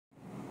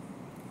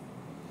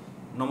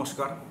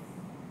নমস্কার।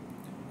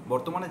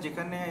 বর্তমানে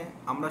যেখানে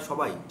আমরা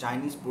সবাই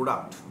চাইনিজ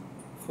প্রোডাক্ট,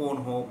 ফোন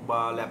হোক বা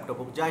ল্যাপটপ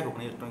হোক, যাই হোক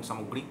না, ইলেকট্রনিক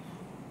সামগ্রী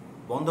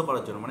বন্ধ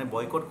করার জন্য মানে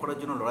বয়কট করার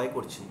জন্য লড়াই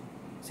করছি,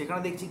 সেখানে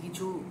দেখছি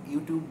কিছু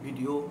ইউটিউব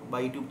ভিডিও বা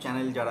ইউটিউব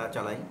চ্যানেল যারা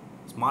চালায়,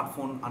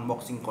 স্মার্টফোন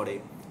আনবক্সিং করে,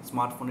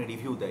 স্মার্টফোনে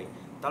রিভিউ দেয়,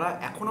 তারা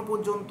এখনও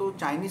পর্যন্ত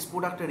চাইনিজ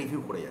প্রোডাক্টের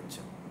রিভিউ করে যাচ্ছে।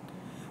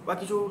 বা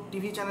কিছু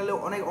টিভি চ্যানেলেও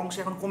অনেক অংশে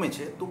এখন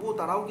কমেছে, তবুও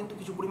তারাও কিন্তু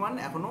কিছু পরিমাণ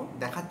এখনও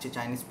দেখাচ্ছে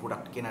চাইনিজ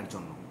প্রোডাক্ট কেনার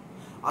জন্য।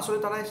 আসলে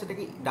তারা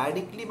সেটাকে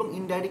ডাইরেক্টলি এবং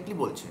ইনডাইরেক্টলি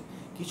বলছে।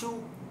 কিছু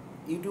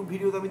ইউটিউব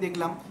ভিডিওতে আমি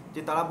দেখলাম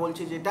যে তারা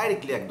বলছে যে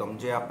ডাইরেক্টলি একদম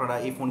যে আপনারা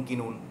এই ফোন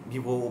কিনুন,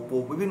 ভিভো, ওপো,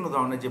 বিভিন্ন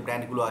ধরনের যে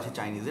ব্র্যান্ডগুলো আছে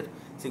চাইনিজের,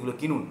 সেগুলো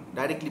কিনুন,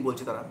 ডাইরেক্টলি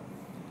বলছে তারা।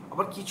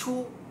 আবার কিছু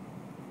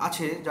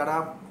আছে যারা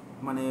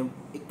মানে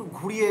একটু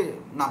ঘুরিয়ে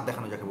নাক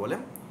দেখানো যাকে বলে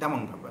তেমন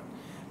ব্যাপার।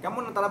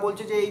 কেমন তারা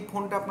বলছে যে এই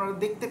ফোনটা আপনারা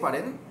দেখতে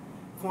পারেন,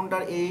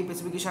 ফোনটার এই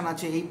স্পেসিফিকেশান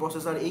আছে, এই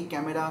প্রসেসর, এই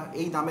ক্যামেরা,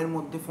 এই দামের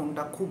মধ্যে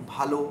ফোনটা খুব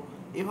ভালো,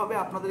 এভাবে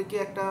আপনাদেরকে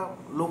একটা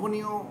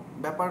লোভনীয়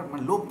ব্যাপার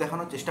মানে লোভ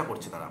দেখানোর চেষ্টা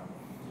করছে তারা।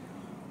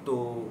 তো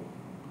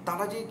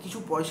তারা যে কিছু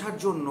পয়সার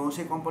জন্য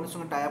সেই কোম্পানির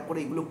সঙ্গে টাই আপ করে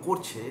এগুলো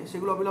করছে,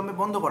 সেগুলো অবিলম্বে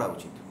বন্ধ করা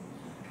উচিত।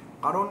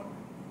 কারণ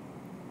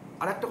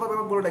আরেকটা কথা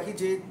বলে রাখি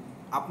যে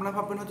আপনারা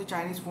ভাববেন হচ্ছে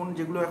চাইনিজ ফোন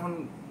যেগুলো এখন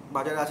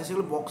বাজারে আছে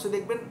সেগুলো বক্সে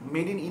দেখবেন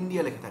মেড ইন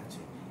ইন্ডিয়া লেখা থাকছে,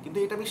 কিন্তু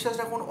এটা বিশ্বাস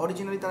রাখুন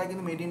অরিজিনালি তারা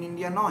কিন্তু মেড ইন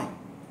ইন্ডিয়া নয়।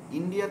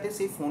 ইন্ডিয়াতে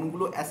সেই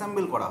ফোনগুলো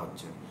অ্যাসেম্বল করা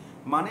হচ্ছে,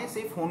 মানে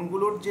সেই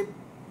ফোনগুলোর যে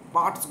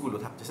পার্টসগুলো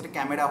থাকছে, সেটা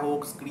ক্যামেরা হোক,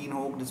 স্ক্রিন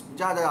হোক,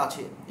 যা যা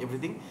আছে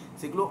এভরিথিং,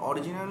 সেগুলো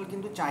অরিজিনাল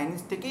কিন্তু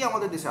চাইনিজ থেকেই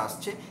আমাদের দেশে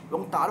আসছে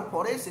এবং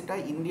তারপরে সেটা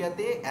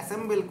ইন্ডিয়াতে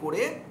অ্যাসেম্বল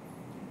করে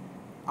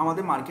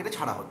আমাদের মার্কেটে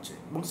ছাড়া হচ্ছে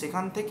এবং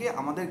সেখান থেকে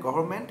আমাদের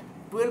গভর্নমেন্ট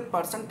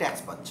 12%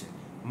 ট্যাক্স পাচ্ছে।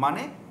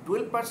 মানে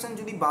 12%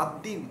 যদি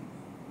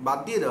বাদ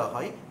দিয়ে দেওয়া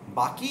হয়,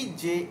 বাকি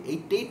যে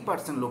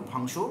 88%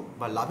 লভ্যাংশ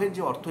বা লাভের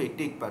যে অর্থ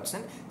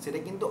 88%, সেটা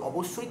কিন্তু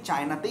অবশ্যই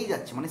চায়নাতেই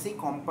যাচ্ছে, মানে সেই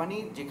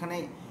কোম্পানির যেখানে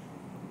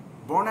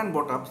বর্ন অ্যান্ড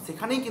বট আপ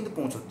সেখানেই কিন্তু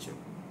পৌঁছচ্ছে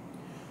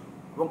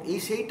এবং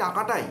সেই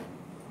টাকাটাই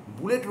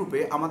বুলেট রূপে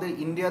আমাদের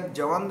ইন্ডিয়ার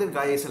জওয়ানদের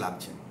গায়ে এসে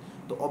লাগছে।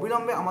 তো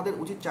অবিলম্বে আমাদের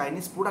উচিত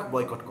চাইনিজ প্রোডাক্ট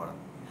বয়কট করা।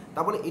 তা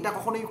বলে এটা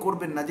কখনোই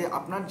করবেন না যে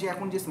আপনার যে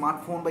এখন যে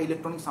স্মার্টফোন বা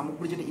ইলেকট্রনিক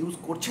সামগ্রী যেটা ইউজ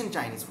করছেন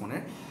চাইনিজ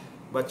ফোনের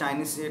বা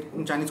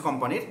চাইনিজ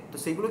কোম্পানির, তো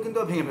সেইগুলো কিন্তু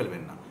ভেঙে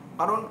ফেলবেন না,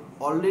 কারণ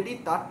অলরেডি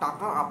তার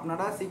টাকা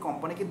আপনারা সেই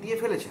কোম্পানিকে দিয়ে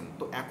ফেলেছেন।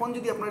 তো এখন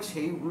যদি আপনারা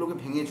সেইগুলোকে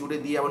ভেঙে চুড়ে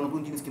দিয়ে আবার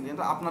নতুন জিনিস কিনতে চান,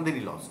 তো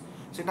আপনাদেরই লস।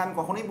 সেটা আমি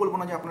কখনোই বলবো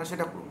না যে আপনারা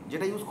সেটা করুন,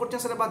 যেটা ইউজ করছেন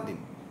সেটা বাদ দিন।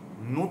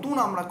 নতুন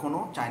আমরা কোনো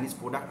চাইনিজ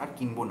প্রোডাক্ট আর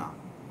কিনবো না।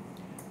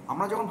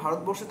 আমরা যখন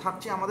ভারতবর্ষে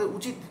থাকছি, আমাদের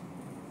উচিত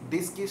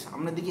দেশকে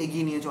সামনের দিকে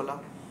এগিয়ে নিয়ে চলা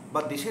বা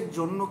দেশের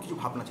জন্য কিছু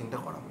ভাবনা চিন্তা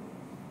করা।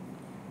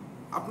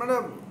 আপনারা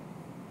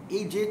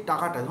এই যে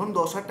টাকাটা ধরুন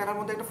 10,000 টাকার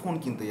মধ্যে একটা ফোন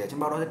কিনতে যাচ্ছেন,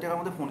 12,000 টাকার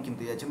মধ্যে ফোন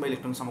কিনতে যাচ্ছেন বা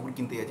ইলেকট্রনিক সামগ্রী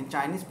কিনতে যাচ্ছেন,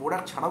 চাইনিজ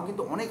প্রোডাক্ট ছাড়াও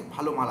কিন্তু অনেক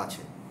ভালো মাল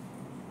আছে।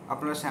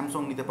 আপনারা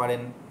স্যামসং নিতে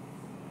পারেন,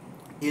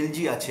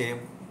 এলজি আছে,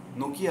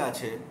 নোকিয়া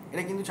আছে,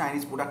 এটা কিন্তু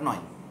চাইনিজ প্রোডাক্ট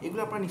নয়।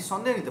 এগুলো আপনারা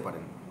নিঃসন্দেহে নিতে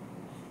পারেন।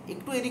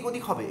 একটু এদিক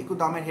ওদিক হবে, একটু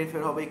দামের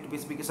হেরফের হবে, একটু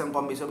স্পেসিফিকেশান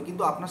কম বেশি হবে,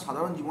 কিন্তু আপনার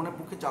সাধারণ জীবনের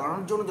পক্ষে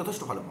চালানোর জন্য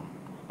যথেষ্ট ভালো ফোন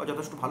বা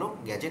যথেষ্ট ভালো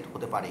গ্যাজেট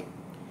হতে পারে,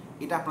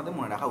 এটা আপনাদের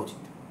মনে রাখা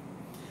উচিত।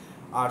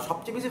 আর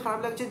সবচেয়ে বেশি খারাপ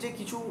লাগছে যে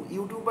কিছু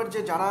ইউটিউবার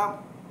যে যারা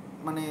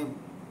মানে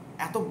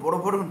এত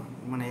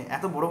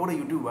বড় বড়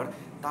ইউটিউবার,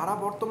 তারা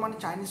বর্তমানে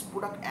চাইনিজ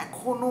প্রোডাক্ট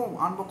এখনও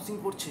আনবক্সিং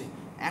করছে,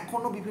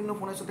 এখনও বিভিন্ন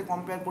ফোনের সাথে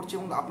কম্পেয়ার করছে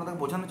এবং আপনাদের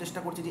বোঝানোর চেষ্টা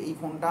করছে যে এই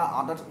ফোনটা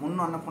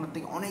অন্য ফোনের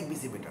থেকে অনেক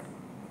বেশি বেটার।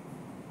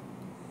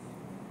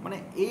 মানে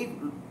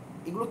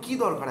এগুলো কী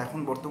দরকার এখন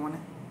বর্তমানে?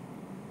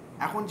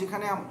 এখন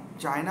যেখানে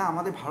চায়না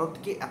আমাদের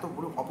ভারতকে এত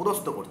বড়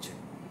অপদস্থ করছে,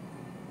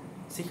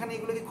 সেখানে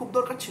এগুলো কি খুব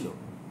দরকার ছিল?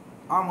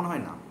 আমার মনে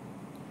হয় না।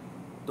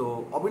 তো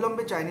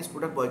অবিলম্বে চাইনিজ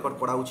প্রোডাক্ট বয়কট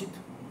করা উচিত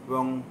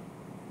এবং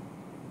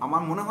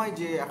আমার মনে হয়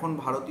যে এখন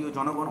ভারতীয়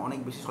জনগণ অনেক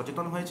বেশি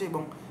সচেতন হয়েছে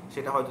এবং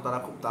সেটা হয়তো তারা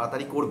খুব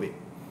তাড়াতাড়ি করবে।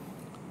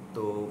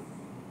 তো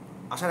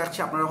আশা রাখছি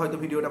আপনারা হয়তো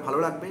ভিডিওটা ভালো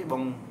লাগবে এবং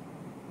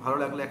ভালো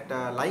লাগলে একটা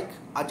লাইক।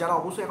 আর যারা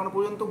অবশ্যই এখনও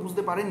পর্যন্ত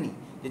বুঝতে পারেননি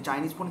যে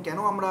চাইনিজ ফোন কেন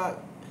আমরা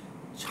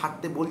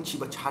ছাড়তে বলছি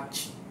বা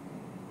ছাড়ছি,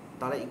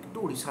 তারা একটু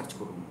রিসার্চ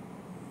করুন।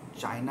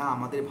 চায়না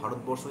আমাদের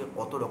ভারতবর্ষকে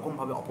কত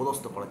রকমভাবে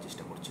অপদস্থ করার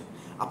চেষ্টা করছে।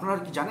 আপনারা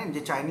কি জানেন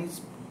যে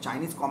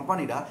চাইনিজ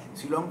কোম্পানিরা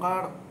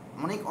শ্রীলঙ্কার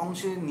অনেক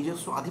অংশে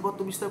নিজস্ব আধিপত্য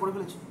বিস্তার করে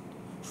ফেলেছে?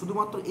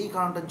 শুধুমাত্র এই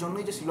কারণটার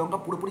জন্যই যে শ্রীলঙ্কা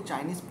পুরোপুরি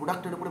চাইনিজ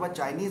প্রোডাক্টের উপরে বা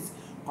চাইনিজ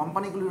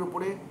কোম্পানিগুলির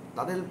উপরে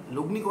তাদের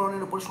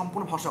লগ্নিকরণের উপরে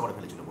সম্পূর্ণ ভরসা করে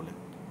ফেলেছিল বলে।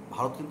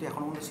 ভারত কিন্তু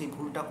এখনও পর্যন্ত সেই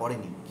ভুলটা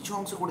করেনি, কিছু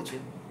অংশে করেছে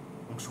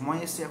এবং সময়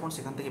এসছে এখন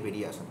সেখান থেকে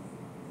বেরিয়ে আসা।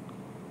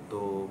 তো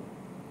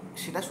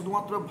সেটা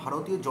শুধুমাত্র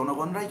ভারতীয়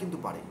জনগণরাই কিন্তু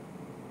পারে।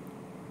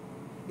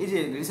 এই যে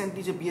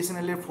রিসেন্টলি যে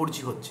বিএসএনএলের 4G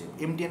হচ্ছে,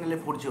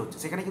 এমটিএনএলের 4G হচ্ছে,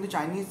 সেখানে কিন্তু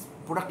চাইনিজ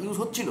প্রোডাক্ট ইউজ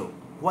হচ্ছিল।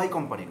 হোয়াই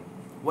কোম্পানির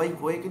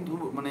হোয়াই কিন্তু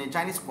মানে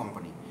চাইনিজ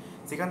কোম্পানি,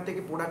 সেখান থেকে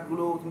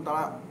প্রোডাক্টগুলো কিন্তু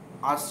তারা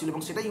আসছিল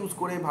এবং সেটা ইউজ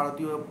করে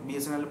ভারতীয়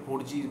বিএসএনএল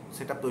 4G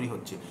সেট আপ তৈরি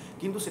হচ্ছে,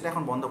 কিন্তু সেটা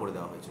এখন বন্ধ করে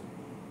দেওয়া হয়েছে,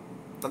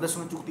 তাদের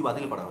সঙ্গে চুক্তি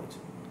বাতিল করা হয়েছে।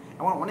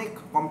 এমন অনেক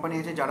কোম্পানি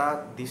আছে যারা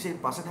দেশের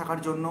পাশে থাকার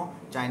জন্য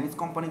চাইনিজ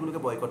কোম্পানিগুলোকে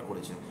বয়কট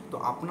করেছে। তো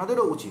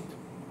আপনাদেরও উচিত,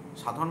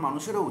 সাধারণ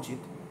মানুষেরও উচিত,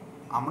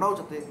 আমরাও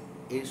যাতে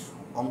এর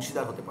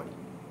অংশীদার হতে পারি।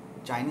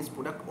 চাইনিজ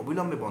প্রোডাক্ট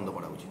অবিলম্বে বন্ধ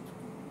করা উচিত।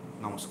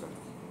 নমস্কার।